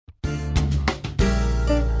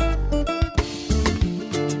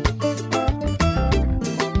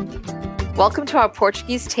Welcome to our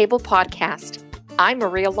Portuguese Table podcast. I'm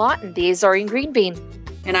Maria Lawton, the Azorean Green Bean.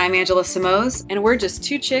 And I'm Angela Simoes, and we're just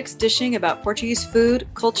two chicks dishing about Portuguese food,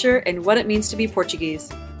 culture, and what it means to be Portuguese.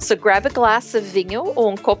 So grab a glass of vinho or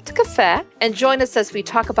un copo de café and join us as we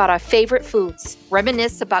talk about our favorite foods,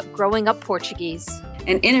 reminisce about growing up Portuguese,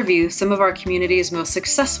 and interview some of our community's most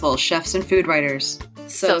successful chefs and food writers.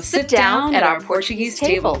 So sit down at our Portuguese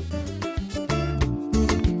table.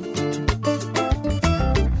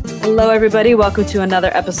 Hello, everybody. Welcome to another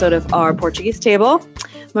episode of Our Portuguese Table.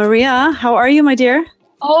 Maria, how are you, my dear?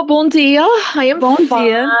 Oh, bom dia. I am Bom fine.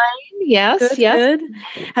 dia. Yes, Good.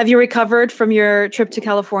 Have you recovered from your trip to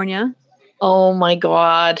California? Oh my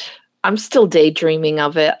God. I'm still daydreaming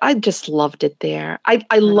of it. I just loved it there. I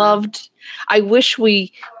wish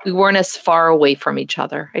we weren't as far away from each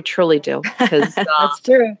other. I truly do. Because That's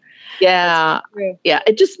true. yeah, That's true. yeah,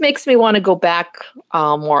 it just makes me want to go back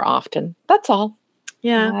more often. That's all.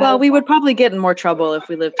 Yeah. Well, we would probably get in more trouble if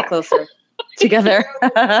we lived closer together.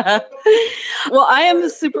 Well, I am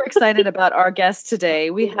super excited about our guest today.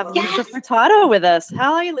 We have Lisa Furtado with us.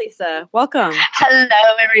 Hi, Lisa. Welcome.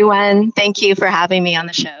 Hello, everyone. Thank you for having me on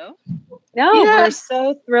the show. No, we're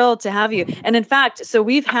so thrilled to have you. And in fact, so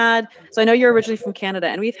I know you're originally from Canada,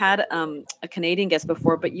 and we've had a Canadian guest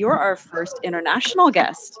before, but you're our first international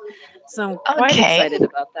guest. So I'm quite excited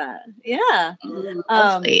about that. Yeah.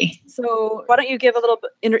 Lovely. So why don't you give a little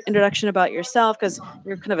introduction about yourself, because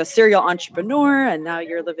you're kind of a serial entrepreneur, and now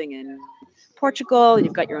you're living in Portugal.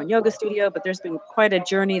 You've got your own yoga studio, but there's been quite a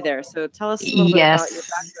journey there. So tell us a little bit about your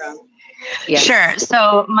background. Yes. Sure.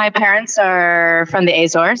 So my parents are from the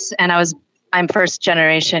Azores, and I'm first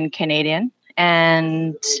generation Canadian,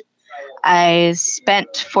 and I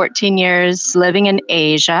spent 14 years living in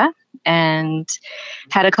Asia and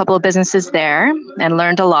had a couple of businesses there and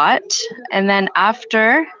learned a lot. And then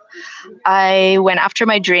after I went after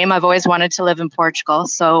my dream, I've always wanted to live in Portugal.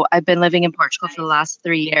 So I've been living in Portugal for the last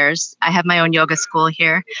 3 years. I have my own yoga school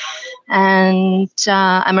here, and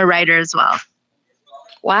I'm a writer as well.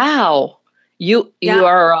 Wow. You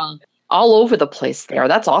are all over the place there.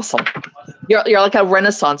 That's awesome. You're like a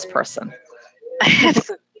Renaissance person.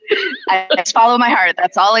 I just follow my heart.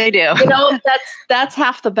 That's all I do. That's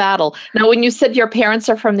half the battle. Now, when you said your parents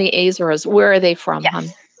are from the Azores, where are they from, hon?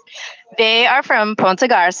 They are from Ponta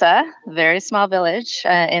Garça, a very small village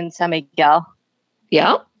in San Miguel.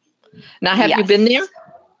 Yeah. Now, have you been there?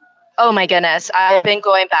 Oh my goodness. I've been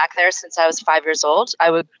going back there since I was 5 years old.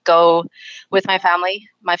 I would go with my family.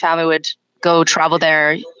 My family would go travel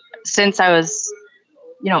there since I was,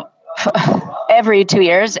 every 2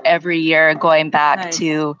 years, every year going back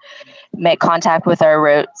to make contact with our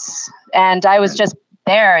roots. And I was just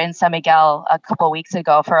there in San Miguel a couple of weeks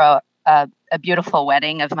ago for a beautiful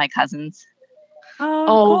wedding of my cousins. Oh,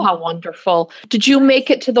 cool. How wonderful. Did you make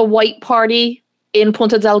it to the white party in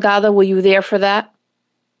Ponta Delgada? Were you there for that?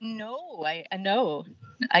 No,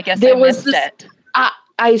 I guess I missed it.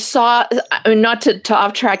 I saw, not to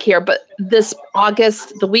off track here, but this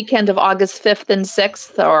August, the weekend of August 5th and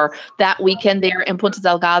 6th, or that weekend there in Ponta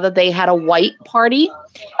Delgada, they had a white party.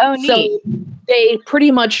 Oh, neat. So they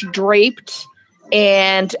pretty much draped,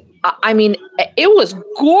 and I mean, it was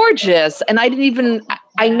gorgeous. And I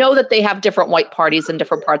know that they have different white parties in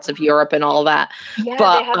different parts of Europe and all that. Yeah,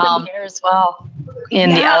 but, they have them here as well.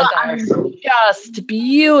 In the Algarve. Just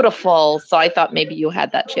beautiful. So I thought maybe you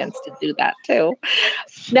had that chance to do that too.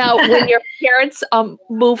 Now, when your parents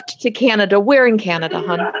moved to Canada, where in Canada,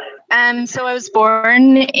 hon? So I was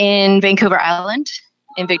born in Vancouver Island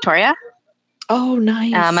in Victoria. Oh,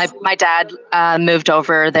 nice. My dad moved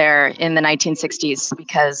over there in the 1960s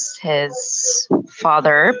because his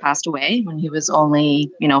father passed away when he was only,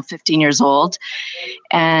 15 years old.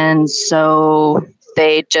 And so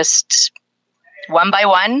they just, one by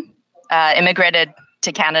one, immigrated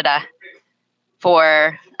to Canada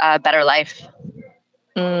for a better life.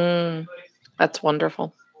 That's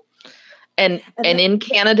wonderful. And in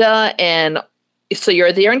Canada, and so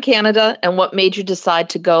you're there in Canada, and what made you decide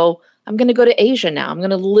to go, I'm going to go to Asia now. I'm going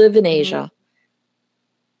to live in Asia.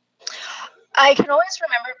 I can always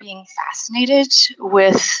remember being fascinated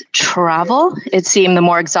with travel. It seemed the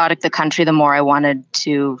more exotic the country, the more I wanted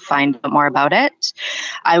to find out more about it.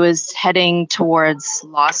 I was heading towards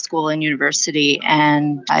law school and university,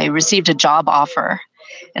 and I received a job offer.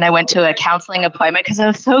 And I went to a counseling appointment because I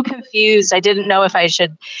was so confused. I didn't know if I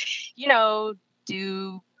should,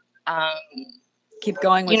 do keep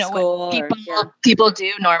going with school. People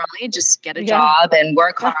do normally, just get a job and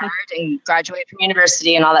work hard and graduate from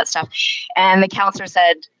university and all that stuff. And the counselor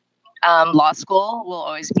said, law school will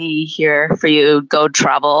always be here for you. Go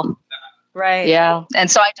travel. Right. Yeah.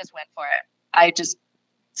 And so I just went for it. I just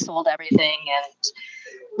sold everything and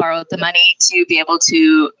borrowed the money to be able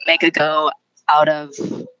to make a go out of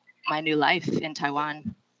my new life in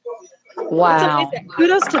Taiwan. Wow.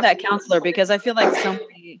 Kudos to that counselor, because I feel like so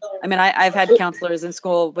many, I mean, I've had counselors in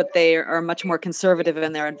school, but they are much more conservative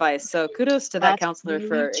in their advice. So kudos to that counselor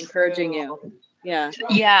for encouraging you. Yeah.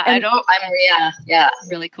 Yeah. And,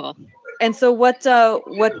 Really cool. And so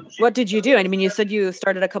what did you do? I mean, you said you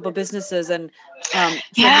started a couple businesses, and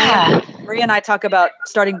so Maria and I talk about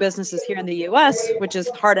starting businesses here in the US, which is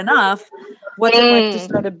hard enough. What's it like to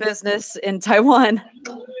start a business in Taiwan?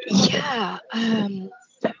 Yeah. Taiwan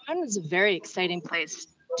was a very exciting place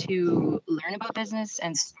to learn about business,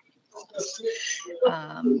 and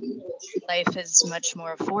life is much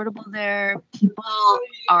more affordable there. People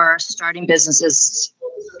are starting businesses.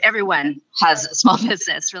 Everyone has a small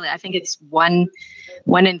business, really. I think it's one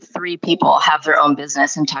in 3 people have their own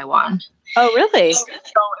business in Taiwan. Oh, really?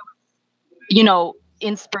 So,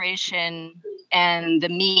 inspiration and the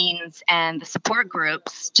means and the support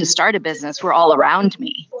groups to start a business were all around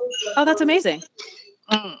me. Oh, that's amazing.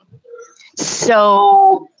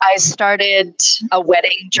 So I started a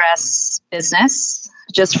wedding dress business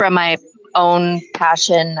just from my own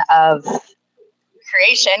passion of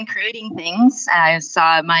creating things. I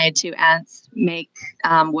saw my 2 aunts make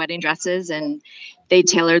wedding dresses, and they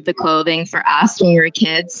tailored the clothing for us when we were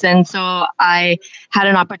kids. And so I had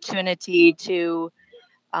an opportunity to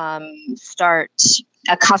start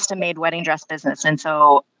a custom-made wedding dress business. And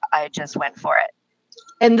so I just went for it.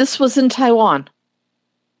 And this was in Taiwan?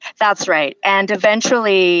 That's right. And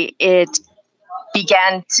eventually it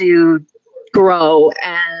began to grow,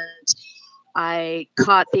 and I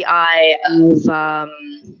caught the eye of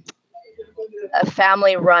a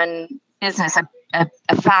family-run business,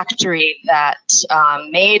 a factory that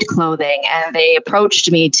made clothing, and they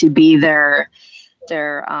approached me to be their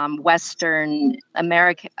Western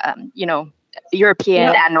American,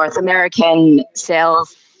 European and North American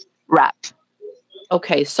sales rep.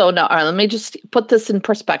 Okay, so now let me just put this in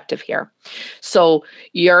perspective here. So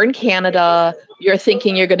you're in Canada. You're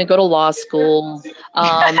thinking you're going to go to law school.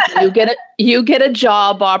 You get a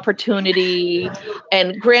job opportunity,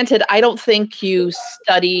 and granted, I don't think you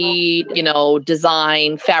studied,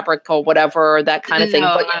 design, fabric, or whatever, that kind of thing.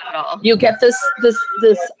 No, but not at all. you get this.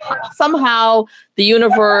 Somehow the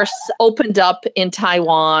universe opened up in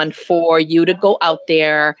Taiwan for you to go out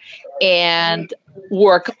there and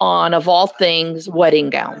work on, of all things, wedding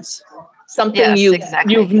gowns. Something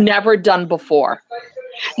you've never done before.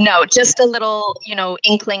 No, just a little,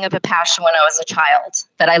 inkling of a passion when I was a child,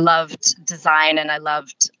 that I loved design and I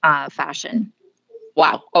loved fashion.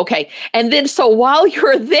 Wow. Okay. And then, so while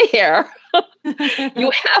you're there,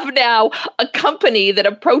 you have now a company that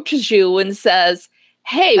approaches you and says,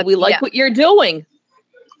 hey, we like what you're doing.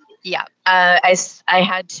 Yeah. I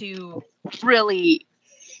had to really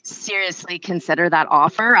seriously consider that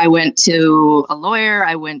offer. I went to a lawyer,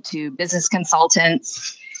 I went to business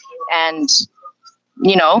consultants, and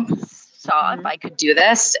saw if I could do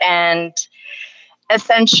this. And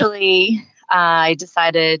essentially, I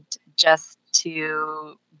decided just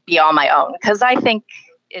to be on my own, because I think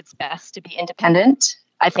it's best to be independent.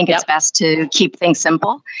 I think it's best to keep things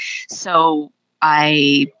simple. So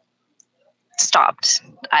I stopped.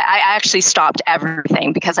 I actually stopped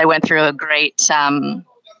everything, because I went through a great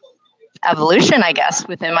evolution, I guess,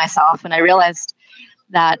 within myself. And I realized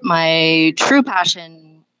that my true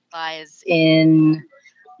passion lies in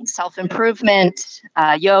self-improvement,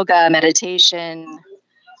 yoga, meditation,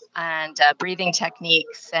 and breathing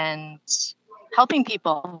techniques, and helping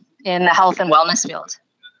people in the health and wellness field.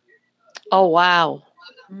 Oh, wow.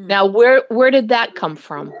 Now, where did that come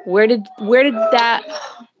from? Where did that...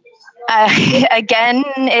 Again,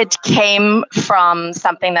 it came from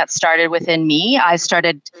something that started within me. I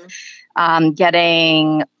started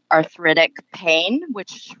getting arthritic pain,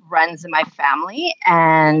 which runs in my family,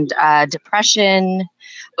 and depression,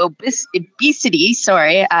 obesity.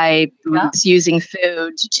 Sorry, I was using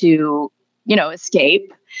food to,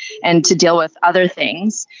 escape and to deal with other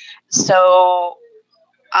things. So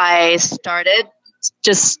I started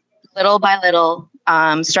just little by little,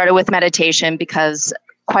 started with meditation, because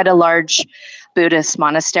quite a large Buddhist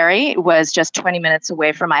monastery was just 20 minutes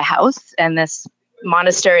away from my house. And this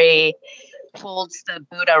monastery holds the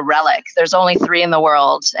Buddha relic. There's only 3 in the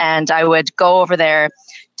world. And I would go over there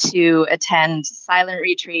to attend silent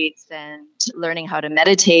retreats and learning how to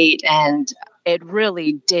meditate. And it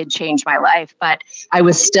really did change my life. But I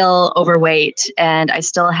was still overweight and I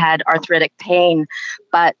still had arthritic pain.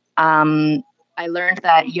 But I learned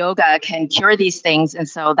that yoga can cure these things. And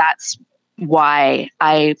so that's why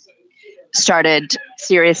I started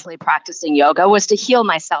seriously practicing yoga was to heal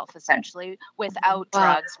myself, essentially, without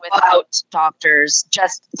drugs, without doctors,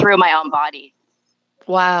 just through my own body.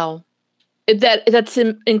 Wow. That's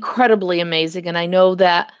incredibly amazing. And I know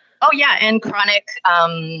that. Oh, yeah. And chronic,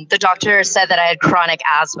 the doctor said that I had chronic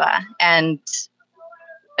asthma, and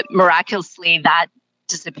miraculously that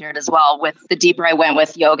disappeared as well with the deeper I went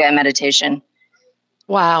with yoga and meditation.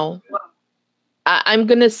 Wow. I'm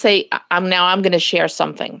going to say, I'm going to share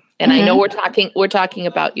something. And I know we're talking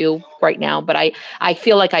about you right now, but I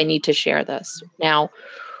feel like I need to share this. Now,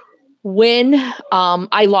 when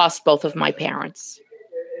I lost both of my parents,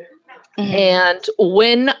 and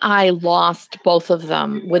when I lost both of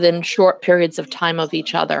them within short periods of time of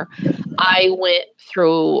each other, I went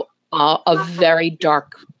through a very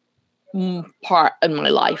dark part in my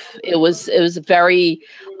life. It was very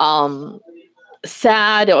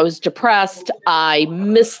sad. I was depressed. I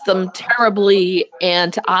missed them terribly,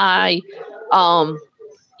 and I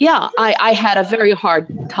had a very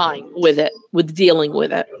hard time with dealing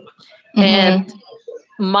with it. And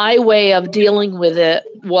my way of dealing with it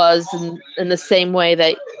was in the same way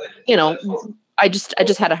that, I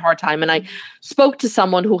just had a hard time. And I spoke to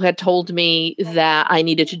someone who had told me that I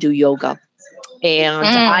needed to do yoga. And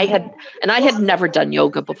I had never done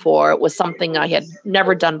yoga before. It was something I had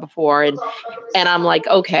never done before. And I'm like,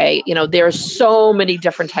 okay, there's so many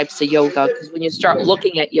different types of yoga, because when you start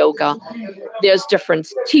looking at yoga, there's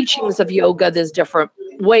different teachings of yoga. There's different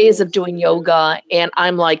ways of doing yoga. And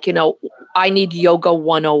I'm like, I need yoga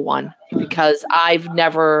 101 because I've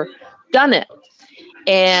never done it.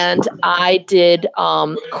 And I did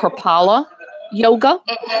Kripalu yoga.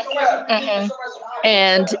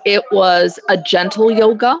 And it was a gentle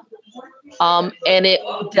yoga. And it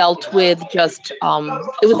dealt with just, it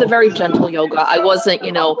was a very gentle yoga. I wasn't,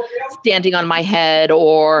 standing on my head,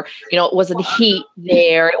 or, it wasn't heat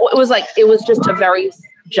there. It was just a very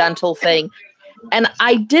gentle thing. And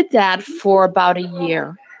I did that for about a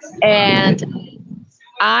year. And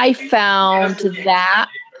I found that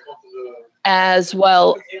as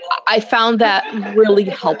well. I found that really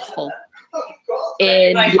helpful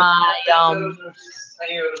in my,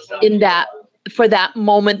 for that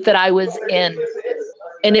moment that I was in.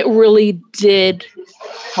 And it really did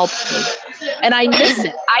help me. And I miss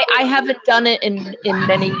it. I haven't done it in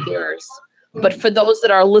many years. But for those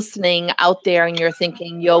that are listening out there and you're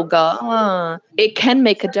thinking yoga, it can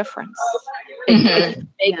make a difference. It can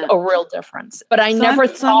make a real difference. But I never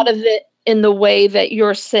thought of it in the way that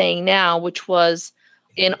you're saying now, which was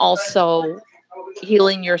in also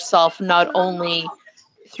healing yourself, not only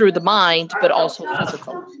through the mind, but also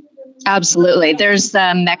physical. Absolutely. There's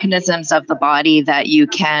the mechanisms of the body that you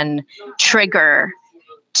can trigger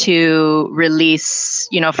to release,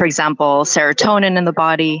 for example, serotonin in the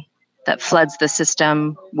body that floods the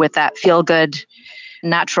system with that feel-good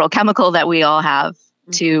natural chemical that we all have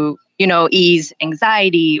to, ease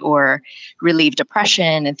anxiety or relieve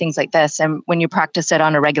depression and things like this. And when you practice it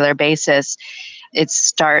on a regular basis, it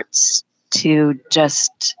starts to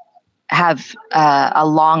just have a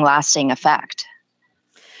long-lasting effect.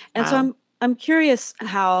 And so I'm curious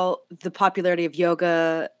how the popularity of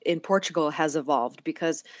yoga in Portugal has evolved,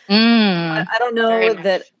 because I don't know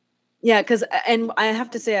that. Yeah, and I have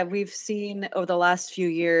to say, we've seen over the last few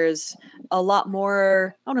years a lot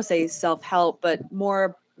more, I don't want to say self-help, but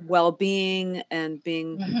more well-being and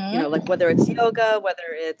being, like whether it's yoga, whether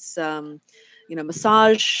it's,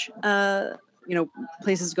 massage,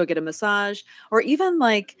 places to go get a massage, or even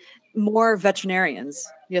like more veterinarians.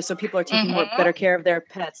 So people are taking better care of their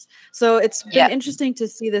pets. So it's been interesting to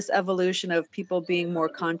see this evolution of people being more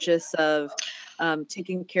conscious of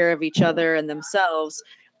taking care of each other and themselves.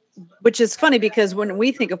 Which is funny, because when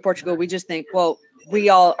we think of Portugal, we just think, well, we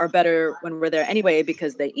all are better when we're there anyway,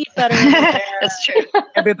 because they eat better. That's true.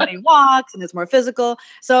 Everybody walks and it's more physical.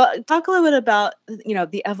 So talk a little bit about,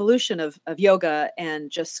 the evolution of yoga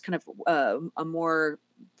and just kind of a more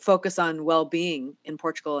focus on well-being in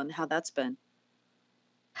Portugal and how that's been.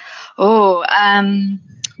 Well,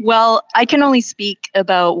 I can only speak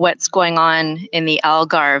about what's going on in the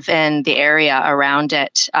Algarve and the area around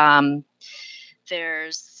it.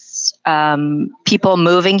 There's people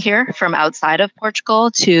moving here from outside of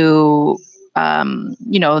Portugal to,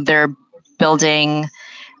 they're building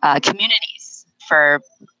communities for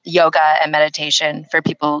yoga and meditation for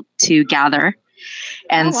people to gather.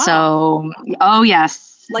 And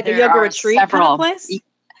yes. Like a yoga retreat kind of place?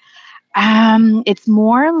 It's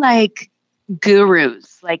more like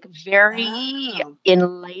gurus, like very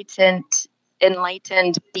enlightened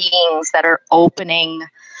beings that are opening.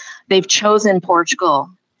 They've chosen Portugal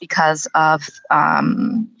because of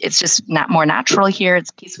it's just not more natural here.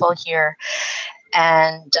 It's peaceful here,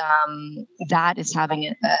 and that is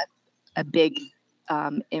having a big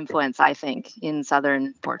influence, I think, in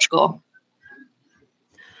southern Portugal.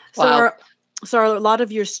 So, wow. Are a lot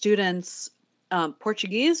of your students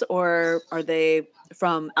Portuguese, or are they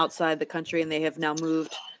from outside the country and they have now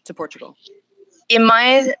moved to Portugal? In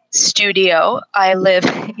my studio, I live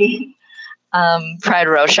in Praia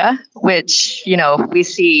da Rocha, which, we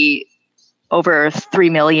see over 3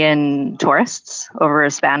 million tourists over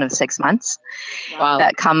a span of 6 months. Wow.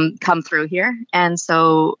 That come through here. And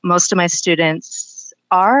so most of my students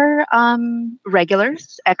are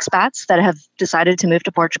regulars, expats that have decided to move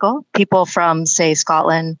to Portugal, people from, say,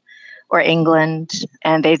 Scotland or England,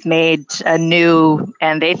 and they've made a new,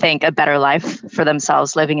 and they think, a better life for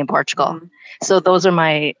themselves living in Portugal. Mm-hmm. So those are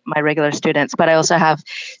my regular students, but I also have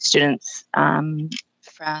students from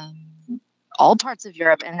all parts of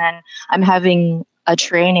Europe. And then I'm having a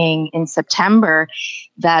training in September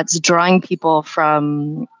that's drawing people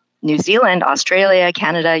from New Zealand, Australia,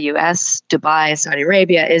 Canada, US, Dubai, Saudi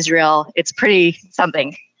Arabia, Israel. It's pretty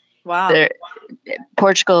something. Wow.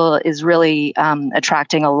 Portugal is really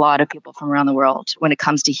attracting a lot of people from around the world when it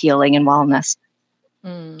comes to healing and wellness.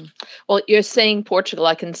 Mm. Well, you're saying Portugal.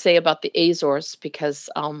 I can say about the Azores because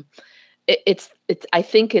it's. I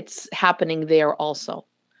think it's happening there also.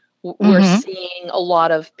 We're seeing a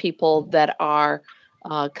lot of people that are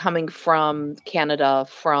coming from Canada,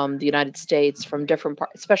 from the United States, from different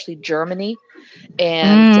parts, especially Germany,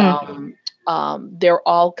 and they're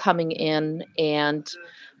all coming in and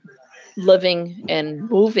living and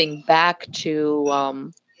moving back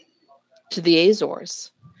to the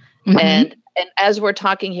Azores. And as we're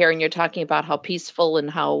talking here, and you're talking about how peaceful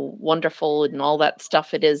and how wonderful and all that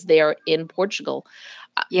stuff it is there in Portugal.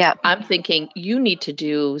 Yeah, I'm thinking you need to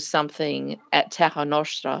do something at Terra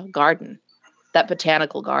Nostra Garden, that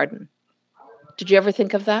botanical garden. Did you ever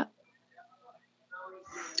think of that?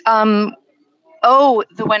 Oh,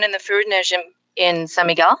 the one in the Fruitage in San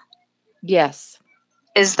Miguel? Yes.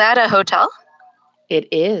 Is that a hotel? It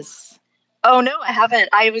is. Oh, no, I haven't.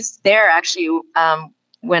 I was there actually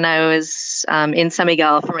when I was in San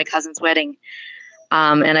Miguel for my cousin's wedding.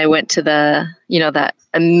 And I went to that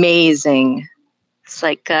amazing, it's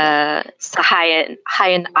like it's a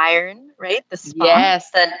high in iron, right? The spa, yes,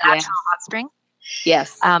 the natural hot spring.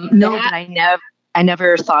 Yes. No, but I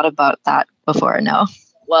never thought about that before. No.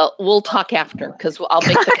 Well, we'll talk after because I'll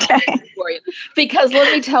make the connection for you. Because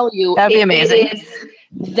let me tell you, that'd be amazing.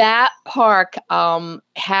 That park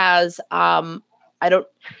has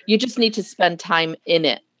you just need to spend time in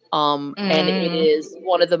it. And it is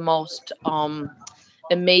one of the most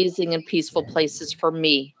amazing and peaceful places for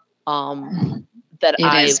me. That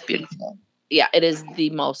it is beautiful. Yeah, it is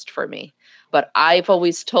the most for me. But I've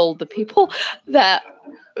always told the people that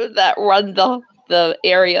run the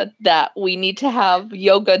area that we need to have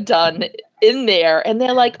yoga done in there, and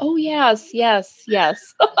they're like, "Oh yes."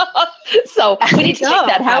 So we need to make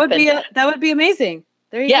that happen. That would be amazing.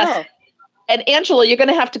 There you go. And Angela, you're going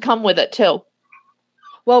to have to come with it too.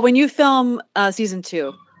 Well, when you film season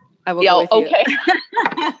 2, I will go with you.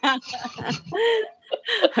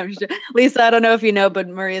 I'm sure. Lisa, I don't know if you know, but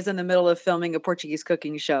Maria's in the middle of filming a Portuguese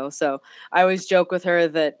cooking show. So I always joke with her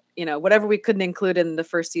that, whatever we couldn't include in the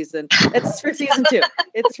first season, it's for season 2.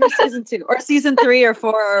 It's for season 2 or season 3 or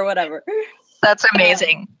 4 or whatever. That's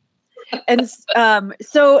amazing. And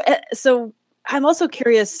so I'm also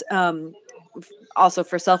curious, also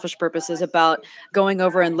for selfish purposes, about going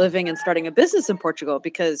over and living and starting a business in Portugal,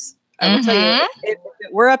 because I will tell you, if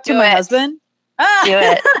it were up to my husband, do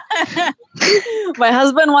it. My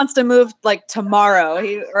husband wants to move like tomorrow.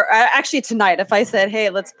 Actually tonight. If I said, "Hey,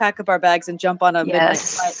 let's pack up our bags and jump on a midnight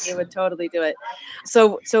flight," he would totally do it.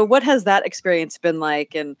 So what has that experience been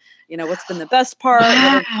like? And what's been the best part?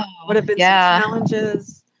 Wow. What have been some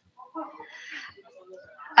challenges?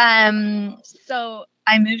 So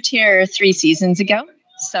I moved here 3 seasons ago.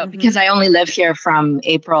 So because I only live here from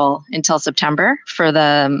April until September for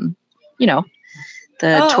the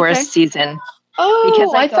tourist season. Oh,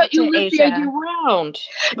 because I thought you lived there year-round.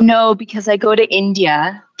 No, because I go to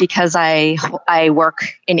India because I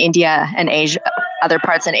work in India and Asia, other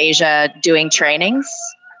parts in Asia, doing trainings.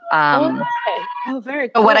 Oh, very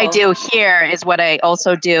cool. But what I do here is what I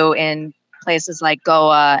also do in places like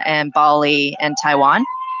Goa and Bali and Taiwan.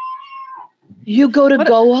 You go to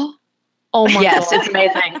Goa? Oh my yes, God. It's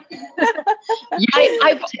amazing.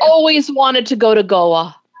 I've always wanted to go to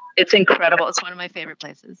Goa. It's incredible. It's one of my favorite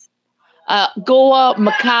places. Goa,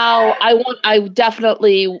 Macau. I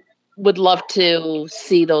definitely would love to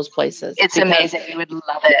see those places. It's amazing. You would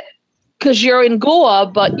love it. Because you're in Goa,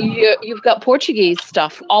 but you've got Portuguese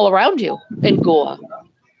stuff all around you in Goa.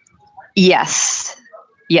 Yes.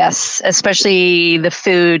 Yes. Especially the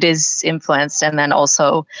food is influenced, and then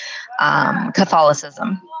also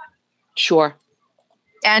Catholicism. Sure.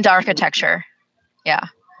 And architecture. Yeah.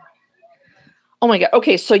 Oh my God.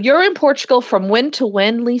 Okay. So you're in Portugal from when to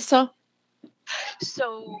when, Lisa?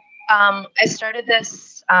 So I started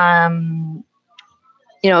this, 3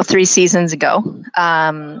 seasons ago.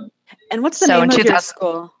 And what's the name of your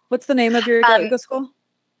school? What's the name of your yoga school?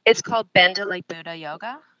 It's called Bend It Like Buddha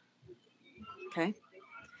Yoga. Okay.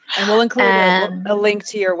 And we'll include a link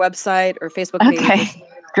to your website or Facebook page. Okay.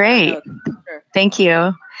 Great. Sure. Thank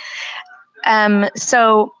you.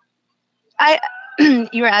 So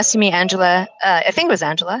you were asking me, Angela, I think it was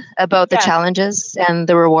Angela, about the challenges and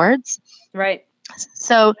the rewards. Right.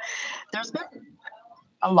 So there's been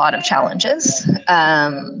a lot of challenges.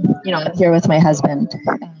 I'm here with my husband,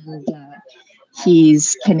 and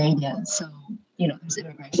he's Canadian. So, there's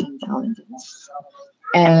immigration challenges.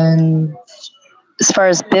 And as far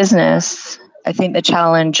as business, I think the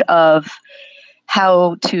challenge of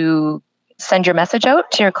how to send your message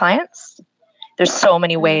out to your clients. There's so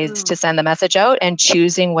many ways to send the message out, and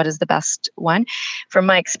choosing what is the best one. From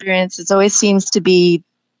my experience, it always seems to be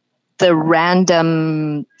the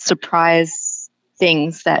random surprise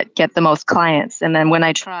things that get the most clients. And then when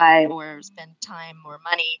I try or spend time or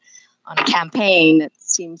money on a campaign, it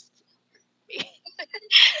seems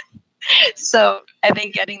so I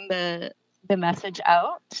think getting the message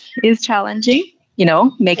out is challenging,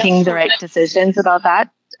 making the right decisions about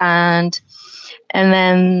that. And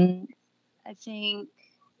then I think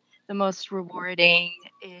the most rewarding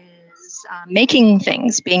is making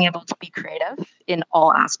things, being able to be creative in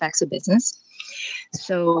all aspects of business.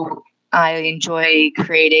 So I enjoy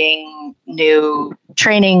creating new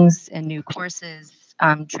trainings and new courses,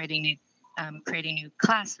 creating new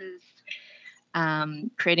classes,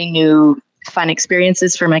 creating new fun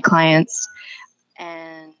experiences for my clients.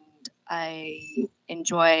 And I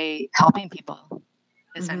enjoy helping people,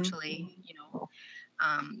 essentially.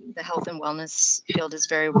 The health and wellness field is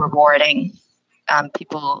very rewarding.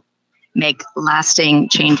 People make lasting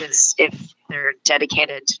changes if they're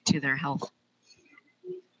dedicated to their health.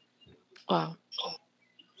 Wow.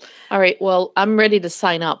 All right. Well, I'm ready to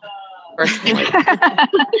sign up personally.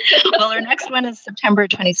 Well, our next one is September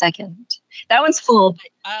 22nd. That one's full, but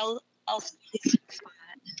I'll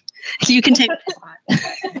you can take the spot.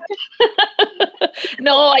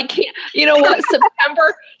 No, I can't. You know what?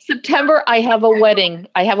 September, I have a wedding.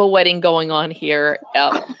 I have a wedding going on here.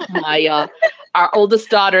 Our oldest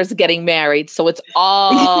daughter is getting married, so it's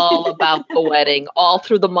all about the wedding, all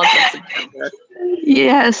through the month of September.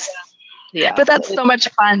 Yes. Yeah. But that's so much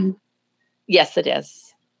fun. Yes, it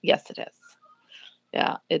is. Yes, it is.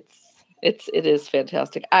 Yeah, it is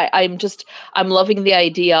fantastic. I'm loving the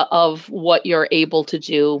idea of what you're able to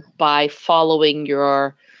do by following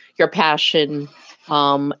your passion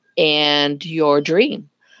and your dream.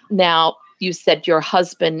 Now, you said your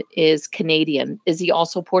husband is Canadian. Is he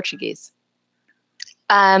also Portuguese?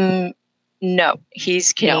 No,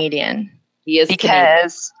 he's Canadian. No, he is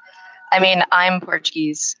because Canadian. I'm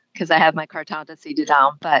Portuguese because I have my cartão de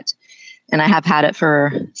cidadão, and I have had it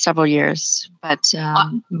for several years. But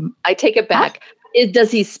I take it back.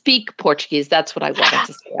 Does he speak Portuguese? That's what I wanted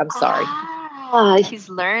to say. I'm sorry. He's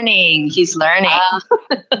learning.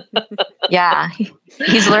 Yeah,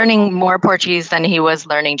 he's learning more Portuguese than he was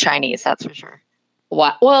learning Chinese. That's for sure.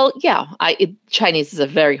 Wow. Well, yeah. Chinese is a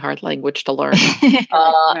very hard language to learn.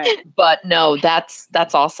 Right. But no, that's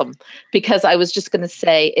awesome. Because I was just going to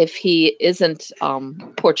say, if he isn't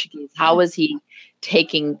Portuguese, how is he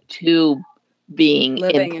taking to being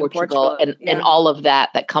in Portugal and all of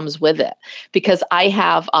that comes with it? Because I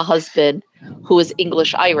have a husband who is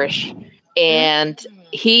English Irish, and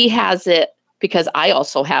he has it because I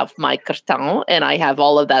also have my cartão and I have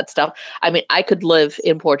all of that stuff. I could live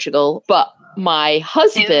in Portugal, but my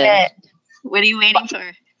husband. What are you waiting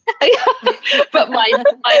for? But my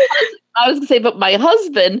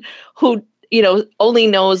husband, who only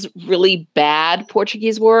knows really bad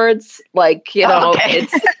Portuguese words,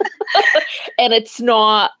 it's and it's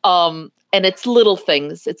not and it's little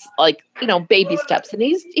things. It's like baby steps, and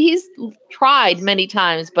he's tried many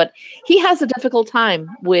times, but he has a difficult time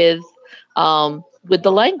with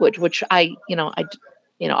the language, which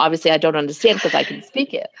obviously I don't understand because I can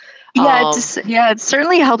speak it. It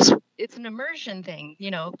certainly helps. It's an immersion thing,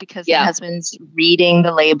 because my husband's reading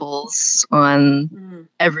the labels on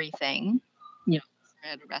everything.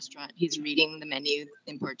 At a restaurant, he's reading the menu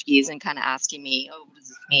in Portuguese and kind of asking me, "Oh, what does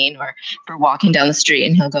this mean?" Or if we're walking down the street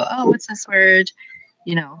and he'll go, "Oh, what's this word?"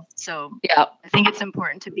 So Yeah. I think it's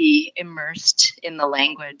important to be immersed in the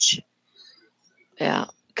language. Yeah.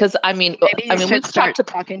 Because Maybe you we've should start talked.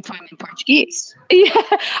 talking to him in Portuguese. Yeah.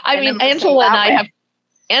 And then listen that way.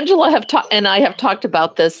 Angela and I have talked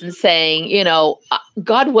about this and saying,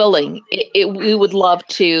 God willing, we would love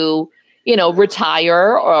to,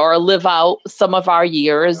 retire or live out some of our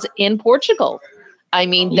years in Portugal. I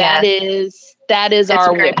mean, Yes. that is It's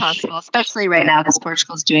our very wish. possible, especially right now because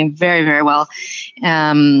Portugal is doing very, very well.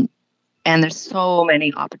 And there's so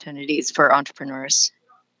many opportunities for entrepreneurs.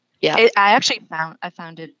 Yeah. I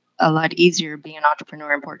found it a lot easier being an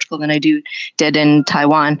entrepreneur in Portugal than I did in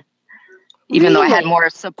Taiwan. Even though I had more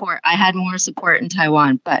support. I had more support in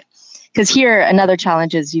Taiwan, but because here another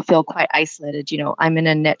challenge is you feel quite isolated. I'm in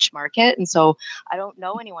a niche market, and so I don't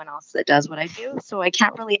know anyone else that does what I do. So I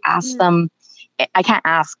can't really ask them. I can't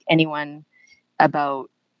ask anyone about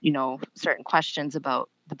certain questions about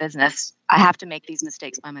the business. I have to make these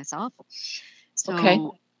mistakes by myself. So, Okay.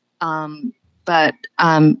 But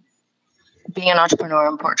being an entrepreneur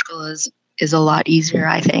in Portugal is a lot easier,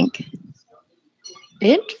 I think.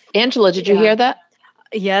 Angela, did you hear that?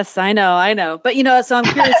 Yes, I know. But, so I'm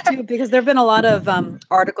curious too, because there've been a lot of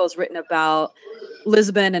articles written about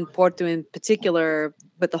Lisbon and Porto in particular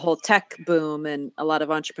with the whole tech boom and a lot of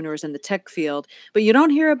entrepreneurs in the tech field. But you don't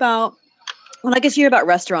hear about, well, I guess you hear about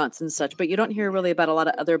restaurants and such, but you don't hear really about a lot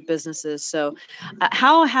of other businesses. So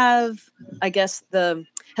how has the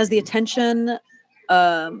attention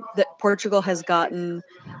that Portugal has gotten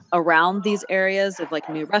around these areas of like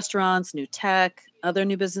new restaurants, new tech, other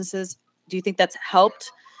new businesses, do you think that's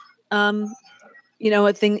helped? I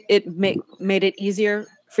think it made it easier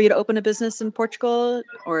for you to open a business in Portugal,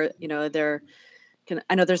 or I know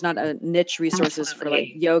there's not a niche resources for like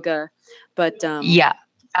yoga, but yeah,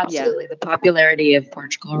 absolutely. The popularity of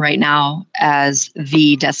Portugal right now as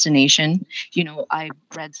the destination. I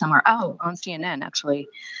read somewhere on CNN actually.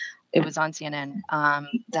 It was on CNN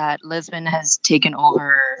that Lisbon has taken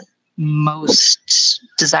over most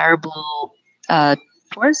desirable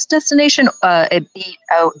tourist destination. It beat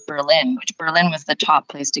out Berlin, which Berlin was the top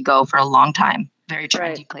place to go for a long time. Very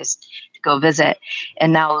trendy place to go visit.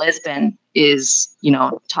 And now Lisbon is,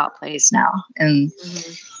 top place now. And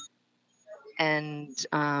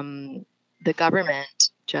the government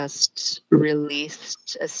just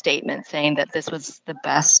released a statement saying that this was the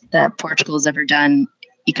best that Portugal's ever done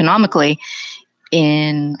economically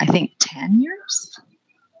in, I think, 10 years.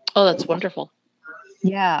 Oh, that's wonderful.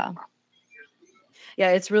 Yeah.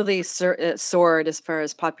 Yeah, it's really soared as far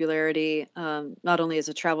as popularity, not only as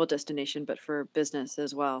a travel destination, but for business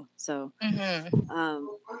as well. So,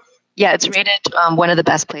 it's rated one of the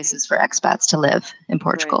best places for expats to live in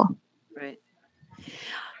Portugal. Right.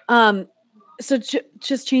 So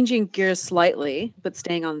just changing gears slightly, but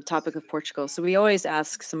staying on the topic of Portugal. So we always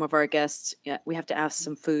ask some of our guests, we have to ask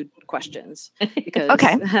some food questions because,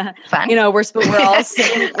 fun. we're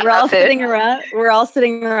all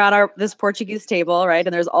sitting around this Portuguese table, right?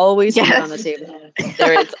 And there's always food on the table.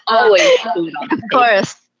 There is always food on the table. Of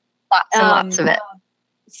course. Lots and lots of it.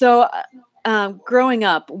 So, growing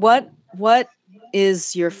up, what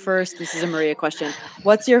is your first, this is a Maria question,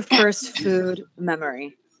 what's your first food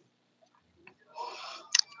memory?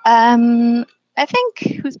 I think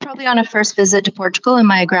it was probably on a first visit to Portugal in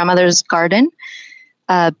my grandmother's garden,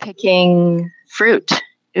 picking fruit.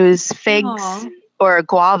 It was figs or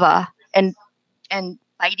guava and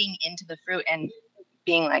biting into the fruit and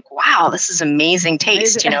being like, wow, this is amazing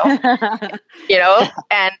taste, and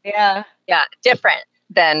different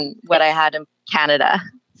than what I had in Canada.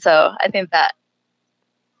 So I think that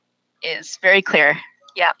is very clear.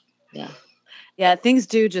 Yeah, things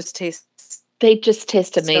do just taste. They just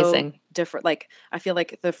taste amazing. So different. Like I feel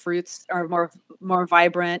like the fruits are more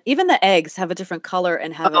vibrant. Even the eggs have a different color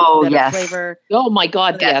and have a better flavor. Oh my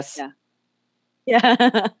God, yes.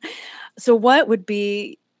 Yeah. So what would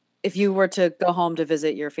be, if you were to go home to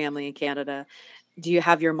visit your family in Canada, do you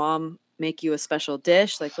have your mom make you a special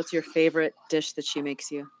dish? Like what's your favorite dish that she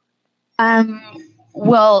makes you?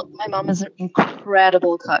 Well, my mom is an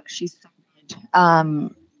incredible cook. She's so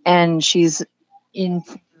good. And she's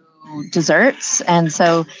into desserts, and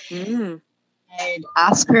so I'd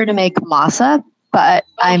ask her to make masa, but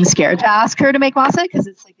I'm scared to ask her to make masa because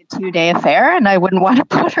it's like a 2-day affair and I wouldn't want to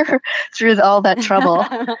put her through all that trouble.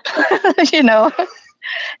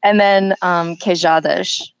 And then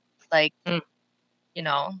queijadas, like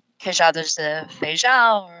queijadas de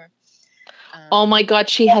feijão or oh my God,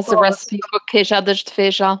 she has a recipe for queijadas de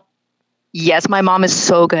feijão. Yes, my mom is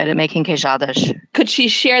so good at making queijadas. Could she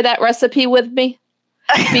share that recipe with me?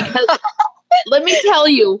 Because let me tell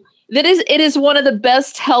you, it is one of the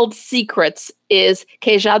best held secrets is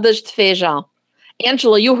queijadas de feijão.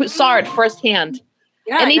 Angela, you saw it firsthand.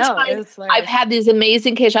 Yeah, Anytime I know. I've had these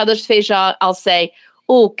amazing queijadas de feijão, I'll say,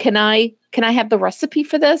 "Oh, can I have the recipe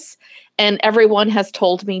for this?" And everyone has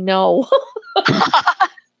told me no.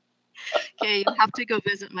 Okay, you have to go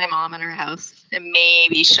visit my mom in her house, and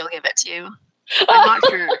maybe she'll give it to you. I'm not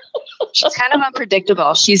sure. She's kind of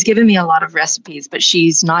unpredictable. She's given me a lot of recipes, but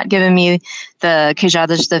she's not given me the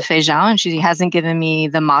queijadas de feijão, and she hasn't given me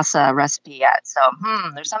the masa recipe yet. So,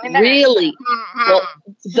 there's something there. Really? Well,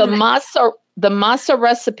 the masa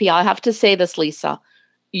recipe, I'll have to say this, Lisa.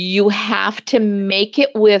 You have to make it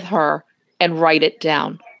with her and write it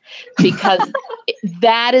down, because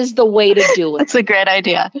that is the way to do it. That's a great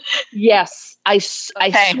idea. Yes, I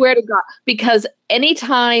swear to God, because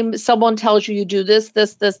anytime someone tells you do this,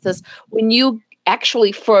 when you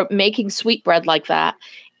actually, for making sweetbread like that,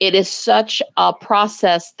 it is such a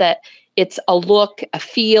process that it's a look, a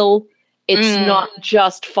feel. It's not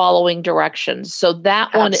just following directions. So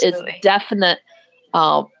that one is definite.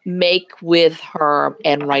 Make with her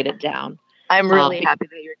and write it down. I'm really happy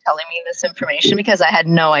that you're telling me this information, because I had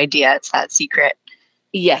no idea it's that secret.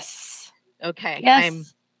 Yes. Okay. Yes. I'm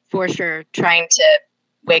for sure trying to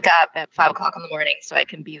wake up at 5 o'clock in the morning so I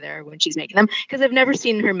can be there when she's making them, because I've never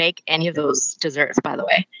seen her make any of those desserts, by the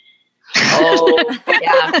way. Oh,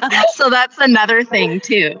 yeah. So that's another thing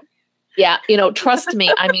too. Yeah. Trust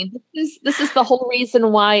me. I mean, this is the whole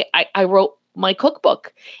reason why I wrote my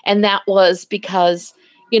cookbook. And that was because,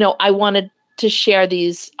 I wanted to share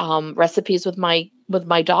these recipes with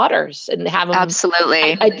my daughters and have them.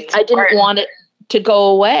 Absolutely. I didn't want it to go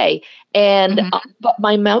away. And, but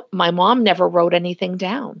my mom never wrote anything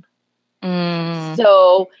down.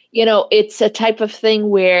 So, it's a type of thing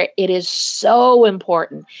where it is so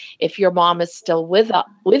important, if your mom is still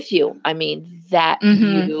with you, I mean, that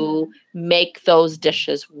you make those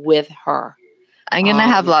dishes with her. I'm going to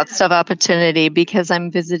have lots of opportunity, because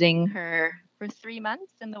I'm visiting her for 3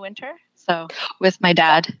 months in the winter. So with my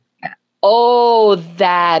dad. Oh,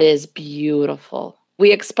 that is beautiful.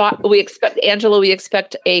 We expect Angela, we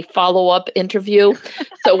expect a follow-up interview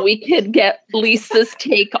so we can get Lisa's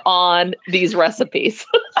take on these recipes.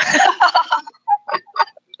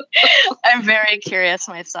 I'm very curious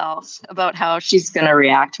myself about how she's going to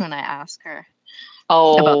react when I ask her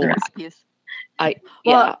about the recipes.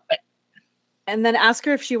 And then ask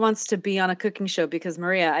her if she wants to be on a cooking show, because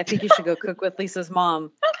Maria, I think you should go cook with Lisa's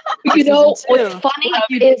mom. What's funny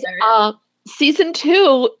is season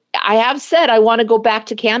 2, I have said I want to go back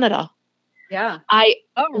to Canada. Yeah.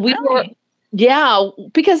 Really?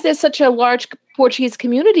 Because there's such a large Portuguese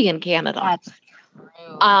community in Canada. That's true.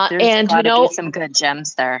 There's gotta be some good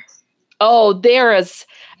gems there. Oh, there is.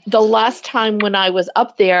 The last time when I was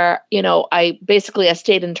up there, I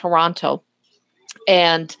stayed in Toronto,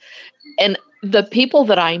 and the people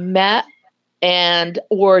that I met and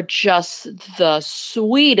were just the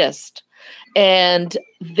sweetest. And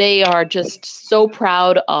they are just so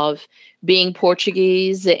proud of being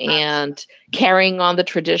Portuguese and carrying on the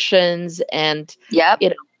traditions. And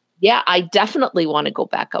I definitely want to go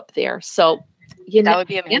back up there. So, that would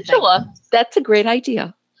be amazing. Angela, that's a great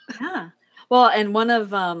idea. Yeah. Well, and one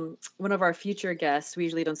of our future guests, we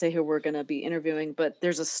usually don't say who we're going to be interviewing, but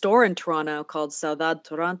there's a store in Toronto called Saudade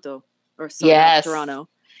Toronto, or Saudade Toronto.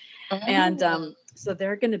 And so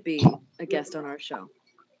they're going to be a guest on our show.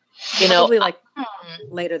 Probably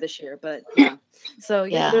later this year, but yeah. So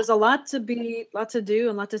there's a lot to do and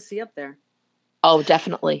a lot to see up there. Oh,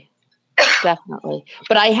 definitely. Definitely.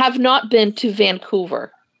 But I have not been to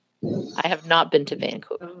Vancouver.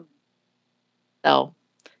 So,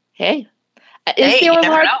 hey. Is there a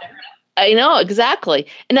large? I know, exactly.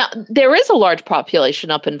 Now, there is a large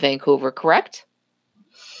population up in Vancouver, correct?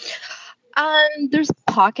 There's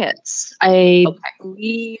pockets. I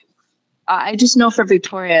believe. I just know for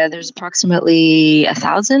Victoria, there's approximately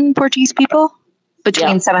 1,000 Portuguese people,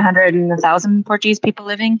 between 700 and 1,000 Portuguese people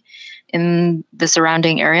living in the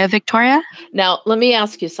surrounding area of Victoria. Now, let me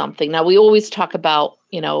ask you something. Now, we always talk about,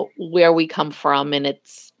 where we come from, and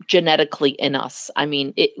it's genetically in us. I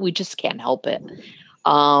mean, we just can't help it.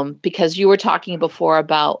 Because you were talking before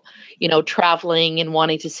about, traveling and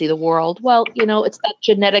wanting to see the world. Well, it's that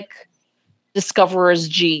genetic discoverer's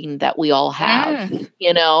gene that we all have,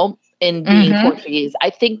 in being Portuguese. I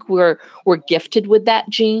think we're gifted with that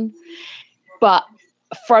gene. But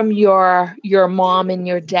from your mom and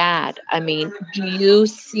your dad, I mean, do you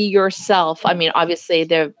see yourself? I mean, obviously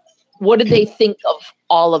what do they think of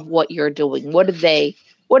all of what you're doing? What do they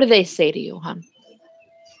say to you, hon?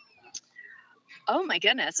 Oh my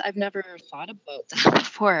goodness, I've never thought about that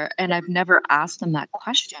before, and I've never asked them that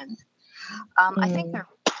question. I think they're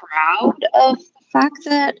proud of the fact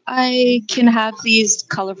that I can have these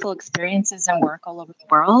colorful experiences and work all over the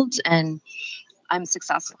world, and I'm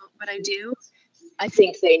successful at what I do. I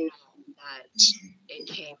think they know that it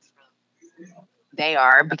came from they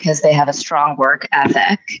are because they have a strong work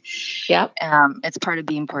ethic. Yep. It's part of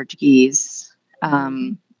being Portuguese.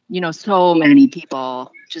 So many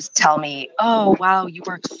people just tell me, "Oh, wow, you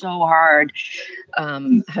work so hard.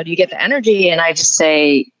 How do you get the energy?" And I just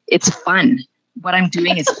say, "It's fun. What I'm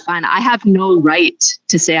doing is fun. I have no right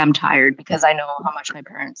to say I'm tired because I know how much my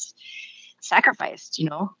parents sacrificed.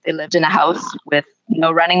 They lived in a house with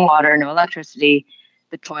no running water, no electricity,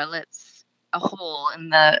 the toilets, a hole in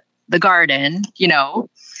the garden,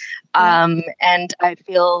 and I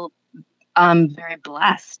feel very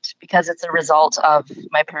blessed because it's a result of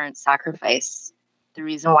my parents' sacrifice. The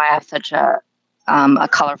reason why I have such a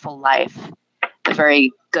colorful life, a very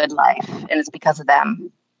good life, and it's because of them.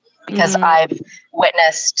 Because I've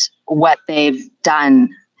witnessed what they've done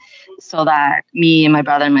so that me and my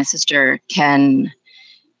brother and my sister can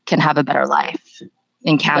have a better life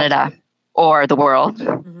in Canada or the world.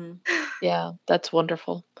 Mm-hmm. Yeah, that's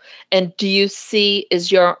wonderful. And do you see,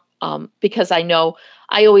 because I know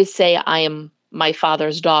I always say I am my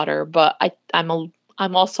father's daughter, but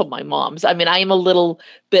I'm also my mom's. I mean, I am a little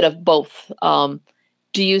bit of both.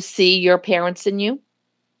 Do you see your parents in you?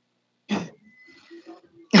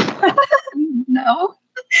 No.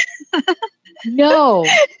 No.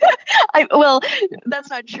 Well, that's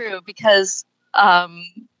not true because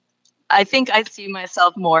I think I see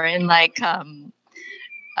myself more in like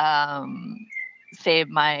say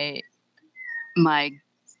my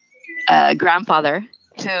grandfather,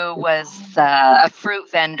 who was a fruit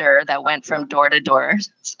vendor that went from door to door,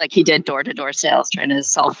 like he did door to door sales trying to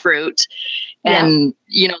sell fruit, and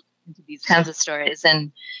these kinds of stories,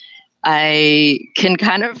 and I can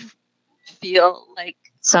kind of feel like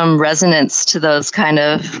some resonance to those kind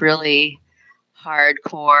of really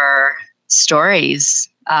hardcore stories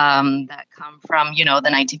that come from, the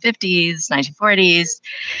 1950s, 1940s.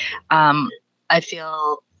 I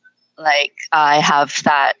feel like I have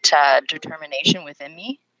that determination within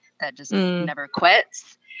me that just never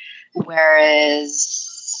quits.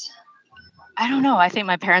 Whereas, I don't know, I think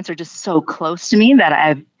my parents are just so close to me that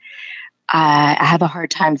I have a hard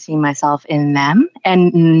time seeing myself in them,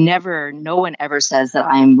 and no one ever says that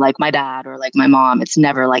I'm like my dad or like my mom. It's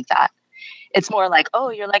never like that. It's more like, oh,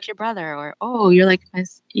 you're like your brother, or, oh, you're like my,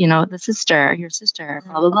 your sister,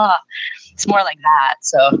 blah, blah, blah. It's more like that.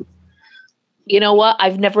 So, you know what?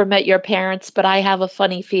 I've never met your parents, but I have a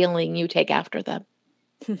funny feeling you take after them.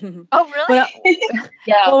 Oh, really?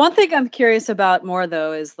 Yeah. Well, one thing I'm curious about more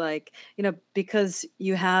though is like, because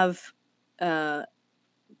you have,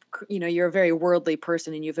 you're a very worldly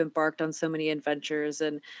person and you've embarked on so many adventures,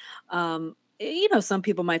 and some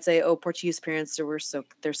people might say, oh, Portuguese parents they're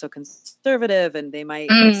so conservative, and they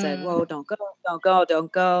might have said, whoa, don't go.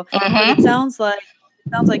 But it sounds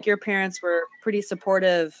like your parents were pretty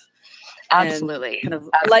supportive. Absolutely. Kind of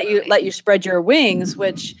let you spread your wings,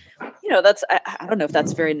 which, that's, I don't know if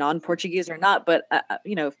that's very non-Portuguese or not, but I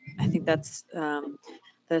think that's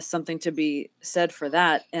there's something to be said for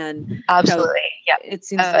that. And absolutely. Yeah. It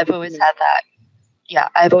seems I've always had that. Yeah.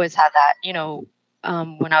 I've always had that,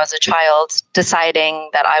 when I was a child, deciding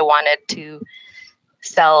that I wanted to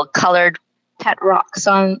sell colored pet rocks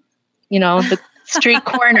on, the street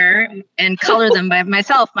corner and color them by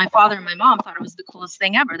myself. My father and my mom thought it was the coolest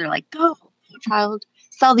thing ever. They're like, go, child,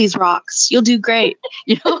 sell these rocks. You'll do great.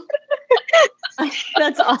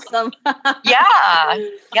 That's awesome.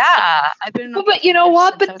 Yeah. I've been. But you know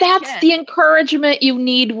what? But that's the encouragement you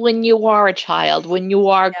need when you are a child. When you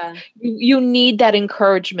are, you need that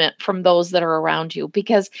encouragement from those that are around you.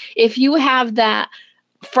 Because if you have that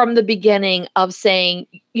from the beginning of saying,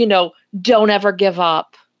 don't ever give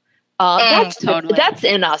up. That's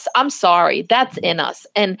in us. I'm sorry. That's in us.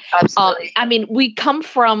 And we come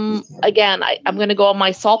from, again, I'm going to go on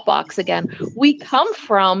my soapbox again. We come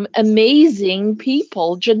from amazing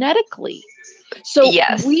people genetically. So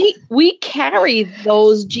we carry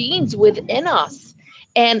those genes within us,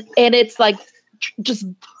 and it's like just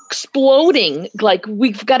exploding. Like,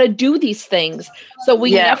 we've got to do these things. So we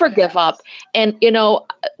never give up. And,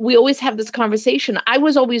 we always have this conversation. I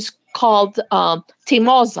was always called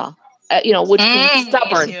teimosa. Which means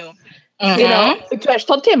stubborn, tu és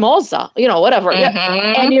tão teimosa, whatever. And,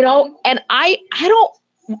 and I don't,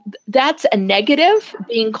 that's a negative,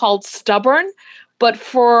 being called stubborn, but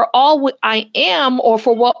for all I am, or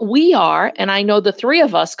for what we are, and I know the three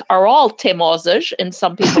of us are all teimosas in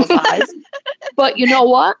some people's eyes, But you know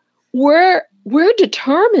what? We're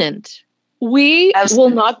determined. We will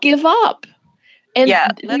not give up. And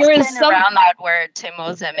let's there is turn around that word,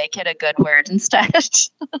 Timoza, and make it a good word instead.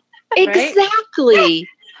 Exactly.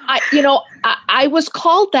 I was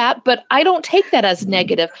called that, but I don't take that as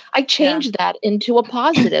negative. I change that into a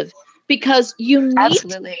positive because you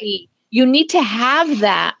need to have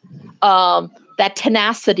that that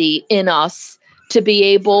tenacity in us to be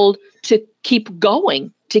able to keep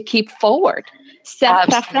going, to keep forward.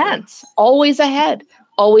 Self-defense, always ahead,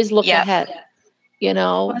 always look ahead.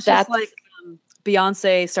 Well, that's just like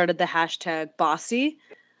Beyonce started the hashtag bossy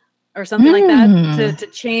or something like that to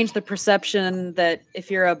change the perception that if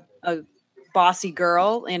you're a bossy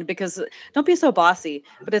girl, and because don't be so bossy,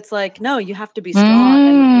 but it's like, no, you have to be strong.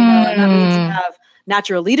 And that means you have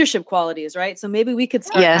natural leadership qualities, right? So maybe we could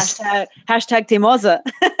start hashtag Timoza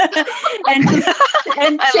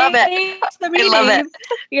and I love it. The meaning, I love it.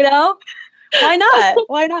 Why not?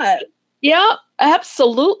 Why not? Yeah,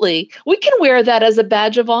 absolutely. We can wear that as a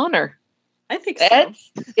badge of honor. I think so.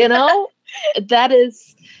 That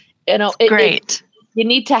is, great. You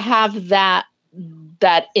need to have that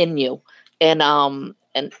in you, and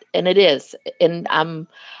it is, and I'm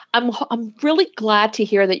really glad to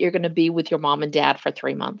hear that you're going to be with your mom and dad for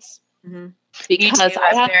 3 months. Mm-hmm. Because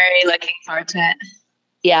I'm very looking forward to it.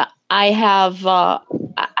 Yeah, I have a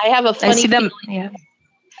funny. I see them. Yeah.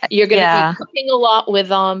 You're going to be cooking a lot with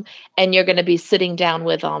them, and you're going to be sitting down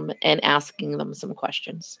with them and asking them some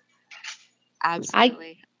questions.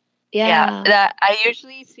 Absolutely. I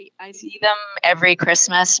usually see them every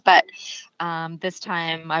Christmas, but this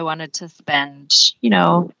time I wanted to spend,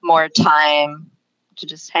 more time to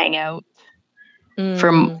just hang out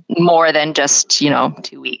for more than just,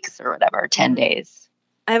 2 weeks or whatever, 10 days.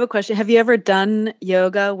 I have a question. Have you ever done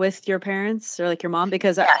yoga with your parents or like your mom?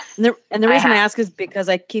 Because the reason I ask is because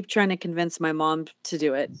I keep trying to convince my mom to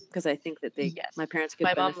do it because I think that my parents could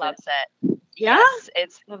benefit. Mom loves it. Yeah,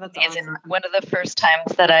 it's amazing. One of the first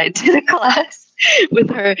times that I did a class with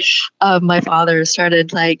her, my father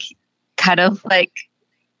started kind of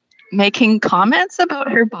making comments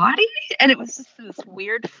about her body, and it was just this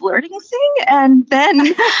weird flirting thing. And then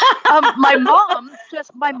my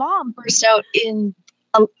mom burst out in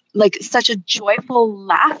such a joyful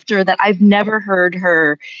laughter that I've never heard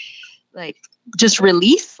her just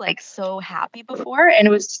release so happy before. And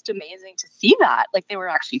it was just amazing to see that they were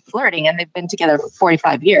actually flirting, and they've been together for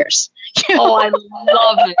 45 years. Oh, I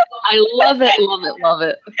love it. I love it. Love it. Love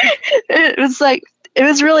it. It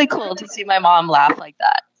was really cool to see my mom laugh like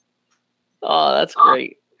that. Oh, that's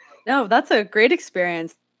great. No, that's a great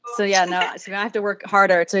experience. So I have to work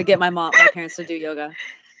harder to get my parents to do yoga.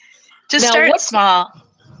 Just start small.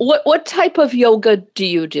 What type of yoga do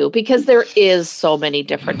you do? Because there is so many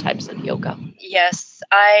different types of yoga. Yes,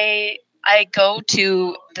 I go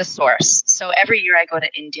to the source. So every year I go to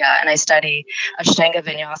India and I study Ashtanga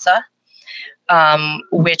Vinyasa,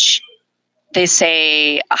 which they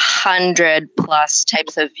say 100 plus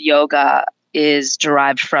types of yoga is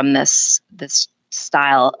derived from this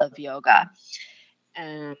style of yoga,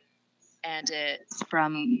 and it's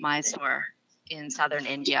from Mysore in southern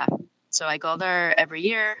India. So I go there every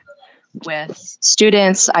year with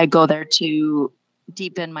students. I go there to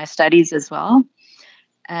deepen my studies as well.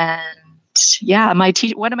 And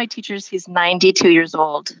one of my teachers, he's 92 years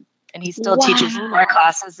old, and he still teaches 4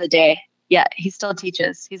 classes a day. Yeah, he still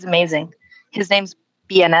teaches. He's amazing. His name's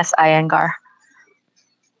BNS Iyengar.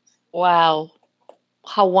 Wow.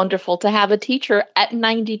 How wonderful to have a teacher at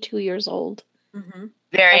 92 years old. Mm-hmm.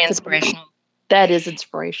 Very inspirational. That is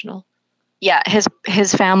inspirational. Yeah,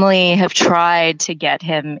 his family have tried to get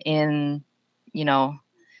him in,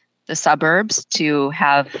 the suburbs to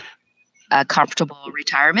have a comfortable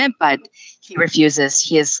retirement, but he refuses.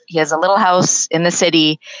 He has a little house in the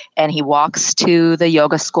city, and he walks to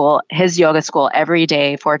his yoga school every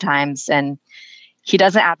day 4 times, and he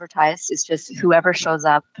doesn't advertise. It's just whoever shows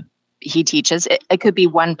up, he teaches. It could be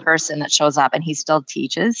one person that shows up, and he still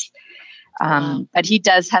teaches. But he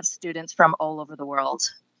does have students from all over the world.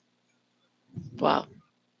 Wow.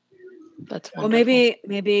 That's wonderful. Well,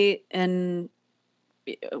 maybe in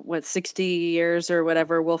 60 years or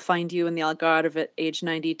whatever, we'll find you in the Algarve at age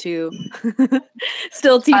 92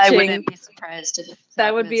 still teaching. I wouldn't be surprised if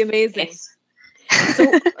that would be amazing.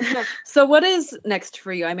 So what is next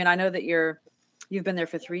for you? I mean, I know that you've been there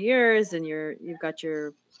for 3 years and you've got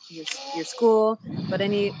your school, but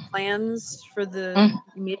any plans for the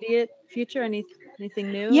immediate future?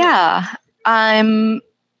 Anything new? Yeah,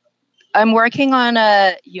 I'm working on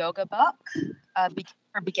a yoga book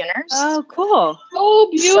for beginners. Oh, cool. Oh,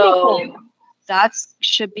 beautiful. That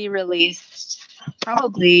should be released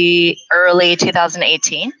probably early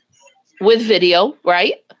 2018. With video,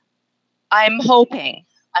 right? I'm hoping.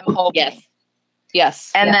 Yes.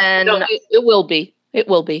 Yes. And yes. then No, it will be. It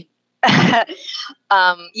will be. Yeah,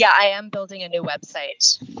 I am building a new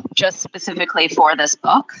website just specifically for this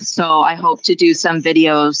book. So I hope to do some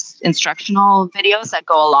videos, instructional videos that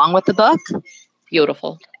go along with the book.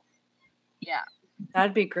 Beautiful. Yeah.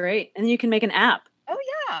 That'd be great. And you can make an app. Oh,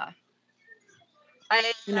 yeah.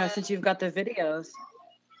 Since you've got the videos,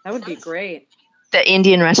 that would be great. The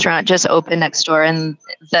Indian restaurant just opened next door, and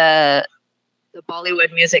the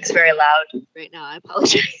Bollywood music's very loud right now. I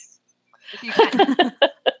apologize.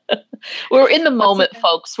 We're in the moment,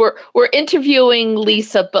 folks. We're interviewing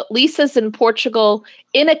Lisa, but Lisa's in Portugal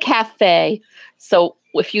in a cafe. So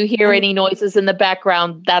if you hear any noises in the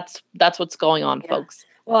background, that's what's going on, folks.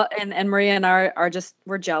 Well, and Maria and I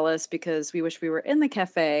we're jealous because we wish we were in the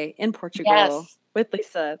cafe in Portugal. Yes. With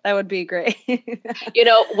Lisa. That would be great.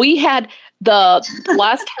 We had the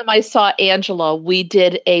last time I saw Angela, we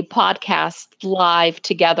did a podcast live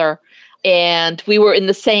together, and we were in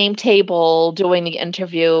the same table doing the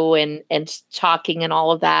interview and talking and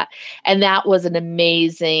all of that. And that was an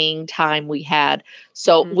amazing time we had.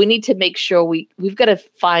 So we need to make sure we've got to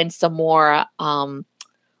find some more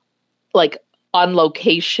like on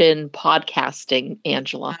location podcasting,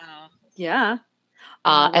 Angela. Yeah.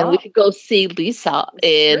 And we could go see Lisa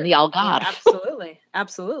in the Algarve.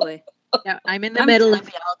 Absolutely. Yeah, I'm in the middle of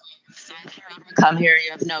the Algarve. So if you ever come here, you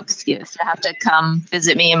have no excuse. You have to come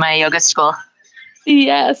visit me in my yoga school.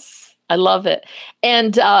 Yes, I love it.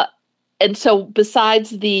 And so besides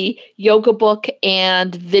the yoga book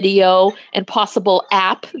and video and possible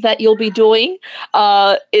app that you'll be doing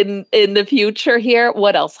in the future here,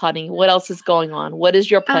 what else, honey? What else is going on? What is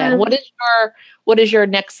your plan? What is your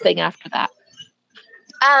next thing after that?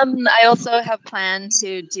 I also have planned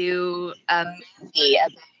to do a movie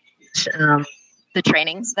about the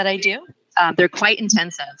trainings that I do. They're quite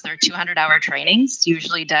intensive. They're 200-hour trainings,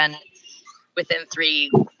 usually done within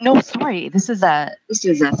this is a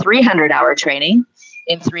 300-hour training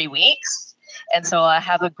in 3 weeks. And so I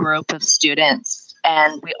have a group of students,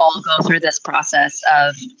 and we all go through this process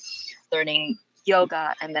of learning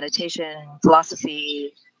yoga and meditation,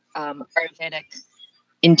 philosophy, Ayurvedic,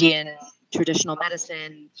 Indian traditional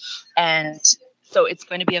medicine. And so it's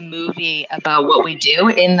going to be a movie about what we do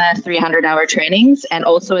in the 300-hour trainings. And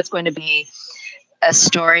also it's going to be a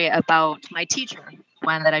story about my teacher,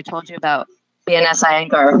 one that I told you about, BNS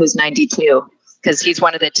Iyengar, who's 92, because he's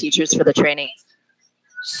one of the teachers for the training.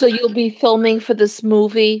 So you'll be filming for this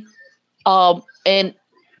movie and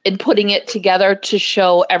putting it together to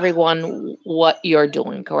show everyone what you're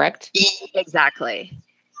doing, correct? Exactly.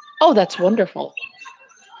 Oh, that's wonderful.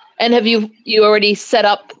 And have you already set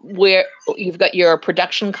up where you've got your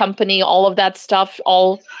production company, all of that stuff,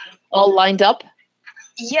 all lined up?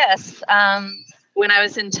 Yes. When I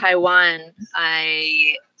was in Taiwan,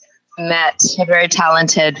 I met a very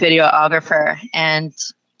talented videographer, and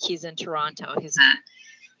he's in Toronto.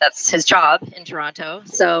 That's his job in Toronto.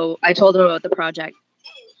 So I told him about the project,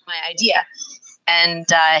 my idea, and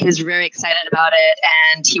he was very excited about it.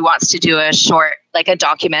 And he wants to do a short, like a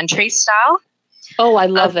documentary style. Oh, I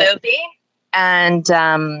love it. Movie. And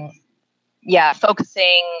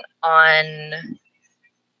focusing on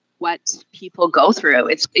what people go through.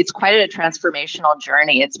 It's quite a transformational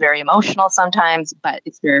journey. It's very emotional sometimes, but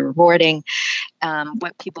it's very rewarding.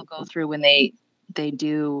 What people go through when they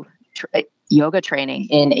do yoga training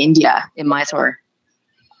in India, in Mysore.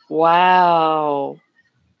 Wow.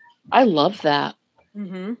 I love that.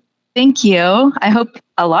 Mm-hmm. Thank you. I hope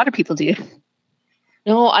a lot of people do.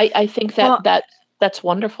 No, I think that's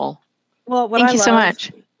wonderful. Well, thank you so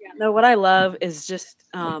much. What I love is just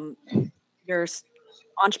your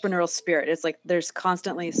entrepreneurial spirit. It's like there's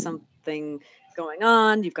constantly something going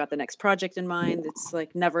on. You've got the next project in mind. It's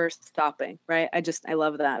like never stopping, right? I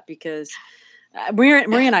love that because Maria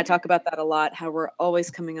and I talk about that a lot, how we're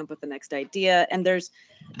always coming up with the next idea. And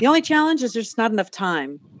the only challenge is there's not enough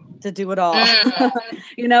time to do it all,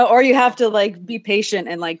 or you have to like be patient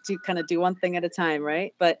and like to kind of do one thing at a time.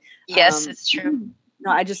 Right. But yes, it's true.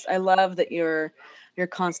 No, I love that you're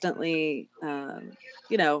constantly, inventing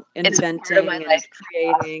and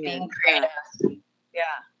creating being and creative.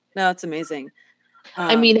 No, it's amazing.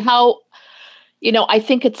 I mean, I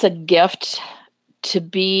think it's a gift to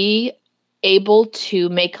be able to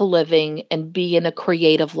make a living and be in a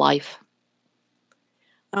creative life.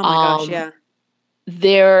 Oh my gosh. Yeah.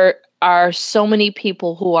 There are so many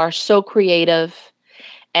people who are so creative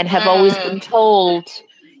and have always been told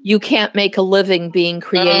you can't make a living being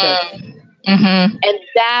creative. Mm-hmm. And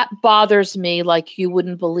that bothers me like you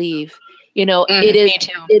wouldn't believe. You know, Me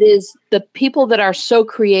too. it is the people that are so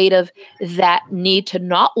creative that need to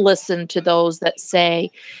not listen to those that say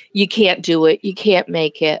you can't do it, you can't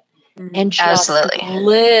make it, and just Absolutely.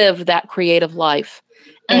 live that creative life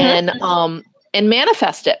and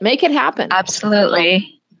manifest it, make it happen.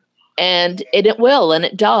 Absolutely. And it will, and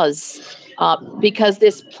it does, because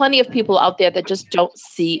there's plenty of people out there that just don't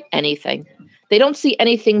see anything. They don't see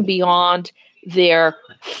anything beyond a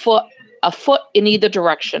foot in either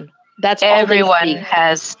direction. That's all they Everyone see.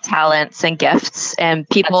 has talents and gifts, and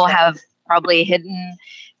people have probably hidden.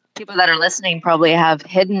 People that are listening probably have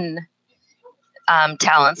hidden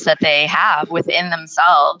talents that they have within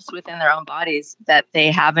themselves, within their own bodies, that they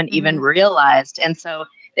haven't even realized. And so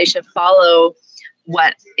they should follow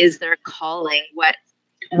what is their calling. What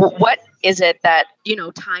is it that, you know,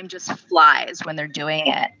 time just flies when they're doing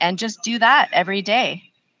it, and just do that every day,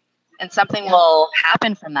 and something will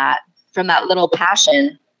happen from that little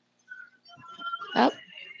passion. Yep,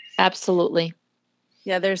 absolutely.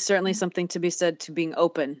 Yeah, there's certainly something to be said to being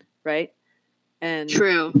open, right? And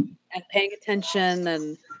True. and paying attention,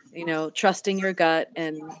 and, you know, trusting your gut,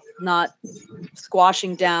 and not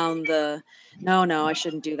squashing down the no, I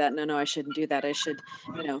shouldn't do that. No, I shouldn't do that. I should,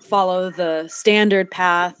 you know, follow the standard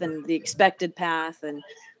path and the expected path, and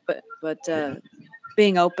but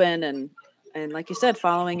being open, and like you said,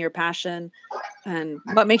 following your passion and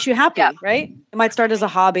what makes you happy, right? It might start as a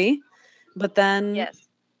hobby, but then Yes.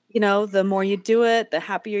 you know, the more you do it, the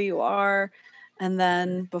happier you are. And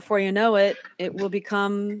then before you know it, it will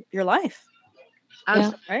become your life.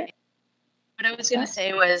 Yeah. Right? What I was going to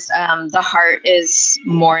say was the heart is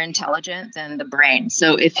more intelligent than the brain.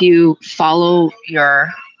 So if you follow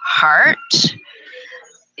your heart,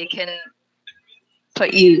 it can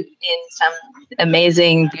put you in some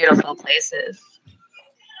amazing, beautiful places.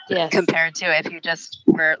 Yes. Compared to if you just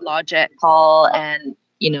were logical and,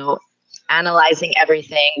 you know, analyzing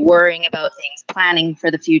everything, worrying about things, planning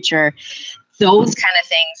for the future, those kind of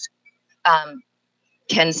things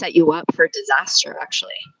can set you up for disaster,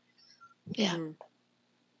 actually. Yeah.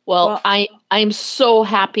 Well, I'm so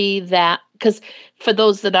happy that, because for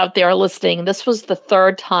those that out there are listening, this was the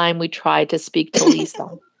third time we tried to speak to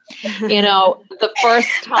Lisa. You know, the first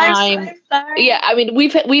time, yeah, I mean,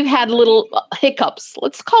 we've had little hiccups.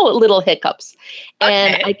 Let's call it little hiccups,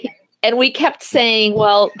 and we kept saying,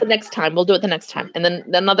 well, the next time we'll do it the next time, and then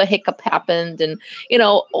another hiccup happened, and you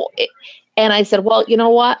know, and I said, well, you know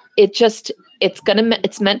what?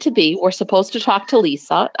 It's meant to be. We're supposed to talk to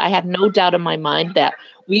Lisa. I had no doubt in my mind that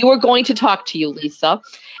we were going to talk to you, Lisa,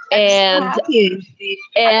 and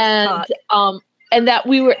that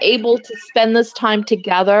we were able to spend this time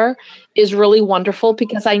together is really wonderful,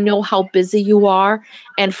 because I know how busy you are,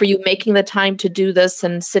 and for you making the time to do this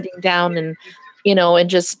and sitting down and, you know, and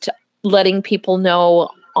just letting people know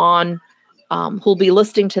on who'll be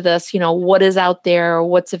listening to this, you know, what is out there,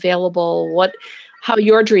 what's available, how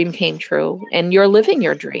your dream came true, and you're living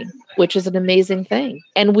your dream, which is an amazing thing.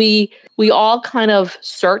 And we all kind of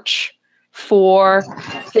search for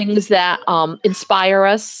things that inspire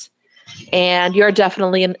us. And you're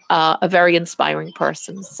definitely a very inspiring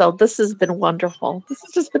person. So this has been wonderful. This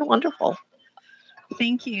has just been wonderful.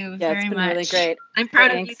 Thank you Yeah, very it's been much. really great. I'm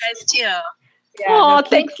proud of you guys too. Yeah,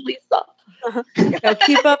 thanks, Lisa.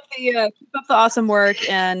 Keep up the awesome work,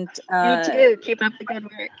 and You too. Keep up the good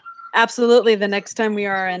work. Absolutely. The next time we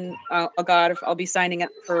are in, I'll be signing up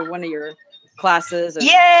for one of your classes.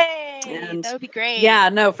 Yay! And that would be great. Yeah,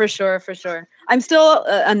 no, for sure. I'm still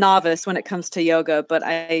a novice when it comes to yoga, but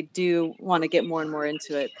I do want to get more and more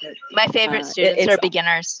into it. But, my favorite students are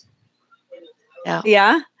beginners.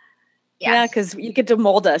 Yeah. Yeah, because you get to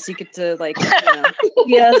mold us. You get to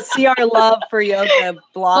see our love for yoga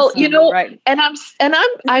blossom. Well, you know, right? And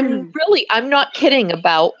I'm really, I'm not kidding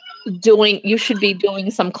about you should be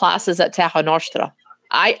doing some classes at Terra Nostra.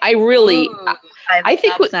 I really, I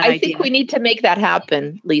think we need to make that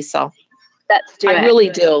happen, Lisa. Let's do it. I really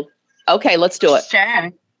do. Okay, let's do it.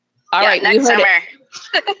 Sure. All right, next summer.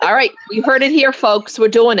 All right, you heard it here, folks. We're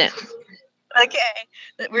doing it.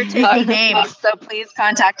 Okay, we're taking names, so please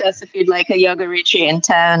contact us if you'd like a yoga retreat in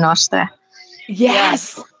Terra Nostra.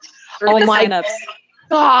 Yes. Oh my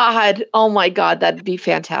God. Oh my God, that'd be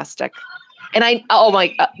fantastic. And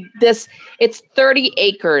it's 30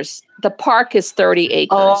 acres. The park is 30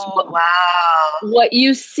 acres. Oh, wow. What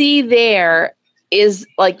you see there is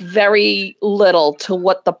like very little to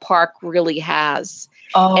what the park really has.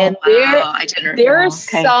 Oh, and there are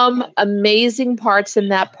some amazing parts in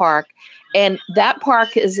that park. And that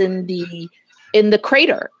park is in the in the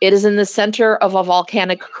crater. It is in the center of a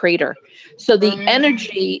volcanic crater. So the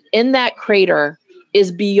energy in that crater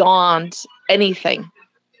is beyond anything.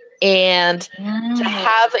 And to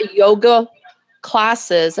have a yoga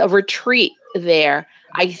classes, a retreat there,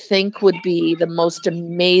 I think would be the most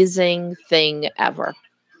amazing thing ever.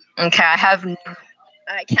 Okay, I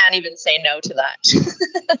can't even say no to that.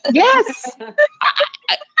 Yes.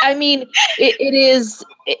 I mean, it is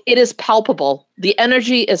palpable. The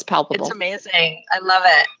energy is palpable. It's amazing. I love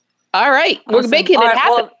it. All right. Awesome. We're making it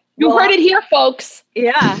happen. You heard it here, folks.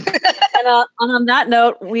 Yeah. And on that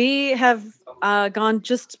note, we have gone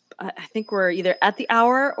just, I think we're either at the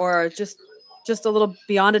hour or just a little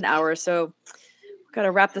beyond an hour. So we've got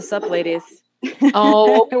to wrap this up, ladies.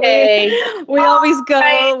 Oh, okay. we always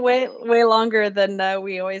go way longer than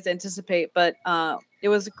we always anticipate, but it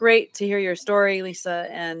was great to hear your story, Lisa.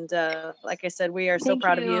 And like I said, we are so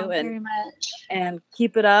proud of you, and very much. And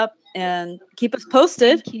keep it up and keep us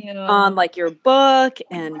posted on like your book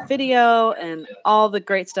and video and all the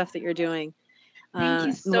great stuff that you're doing. Thank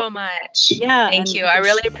you so much. Yeah. Thank you. I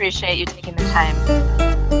really appreciate you taking the time.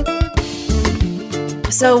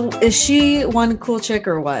 So is she one cool chick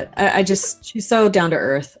or what? She's so down to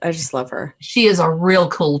earth. I just love her. She is a real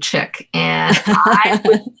cool chick. And I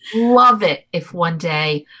would love it if one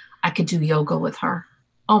day I could do yoga with her.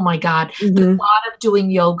 Oh my God. The thought of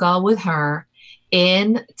doing yoga with her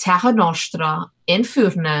in Terra Nostra, in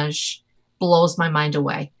Furnas, blows my mind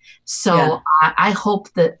away. So I hope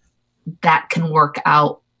that can work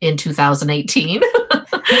out in 2018.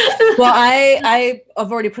 Well, I've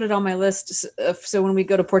already put it on my list. So when we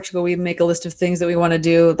go to Portugal, we make a list of things that we want to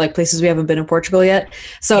do, like places we haven't been in Portugal yet.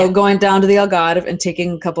 So going down to the Algarve and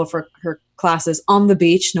taking a couple of her classes on the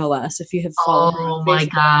beach, no less. If you have followed her on my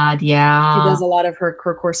Facebook, God, yeah. She does a lot of her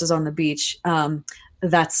courses on the beach.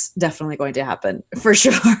 That's definitely going to happen for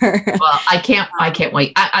sure. Well, I can't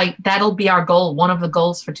wait. I that'll be our goal. One of the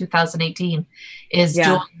goals for 2018 is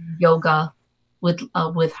doing yoga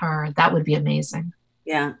with her. That would be amazing.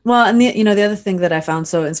 Yeah. Well, and the other thing that I found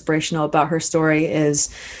so inspirational about her story is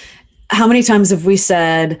how many times have we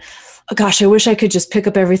said, oh, gosh, I wish I could just pick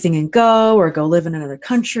up everything and go, or go live in another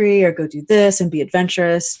country, or go do this and be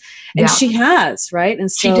adventurous. And she has, right?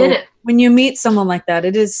 And so she did it. When you meet someone like that,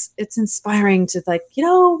 it's inspiring to like,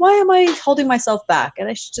 why am I holding myself back? And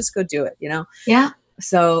I should just go do it, Yeah.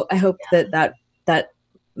 So I hope that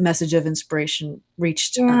message of inspiration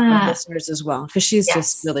reached our listeners as well, because she's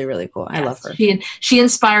just really, really cool. I love her. She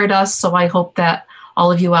inspired us, so I hope that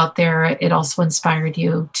all of you out there, it also inspired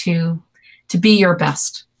you to be your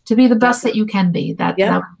best, to be the best that you can be. That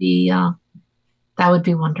would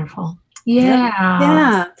be wonderful.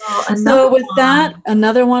 Yeah. So with that,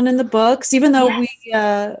 another one in the books, even though we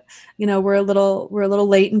we're a little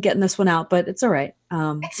late in getting this one out, but it's all right.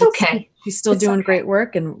 It's okay. She's still doing great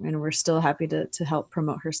work, and we're still happy to help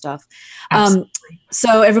promote her stuff.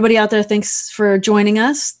 So everybody out there, thanks for joining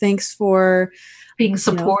us. Thanks for being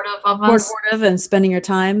supportive of us. And spending your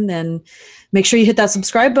time. And make sure you hit that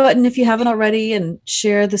subscribe button if you haven't already, and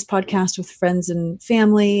share this podcast with friends and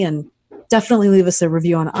family, and definitely leave us a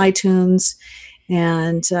review on iTunes.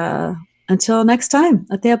 And until next time,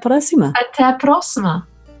 até a próxima. Até a próxima.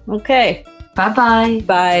 Okay. Bye-bye.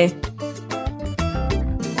 Bye.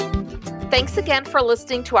 Thanks again for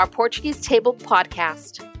listening to our Portuguese Table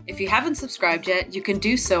podcast. If you haven't subscribed yet, you can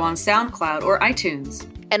do so on SoundCloud or iTunes.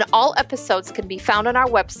 And all episodes can be found on our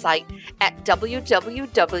website at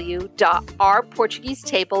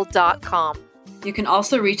www.ourportuguesetable.com. You can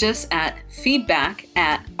also reach us at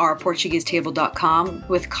feedback@ourportuguesetable.com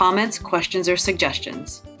with comments, questions, or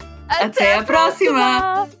suggestions. Até a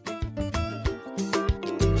próxima!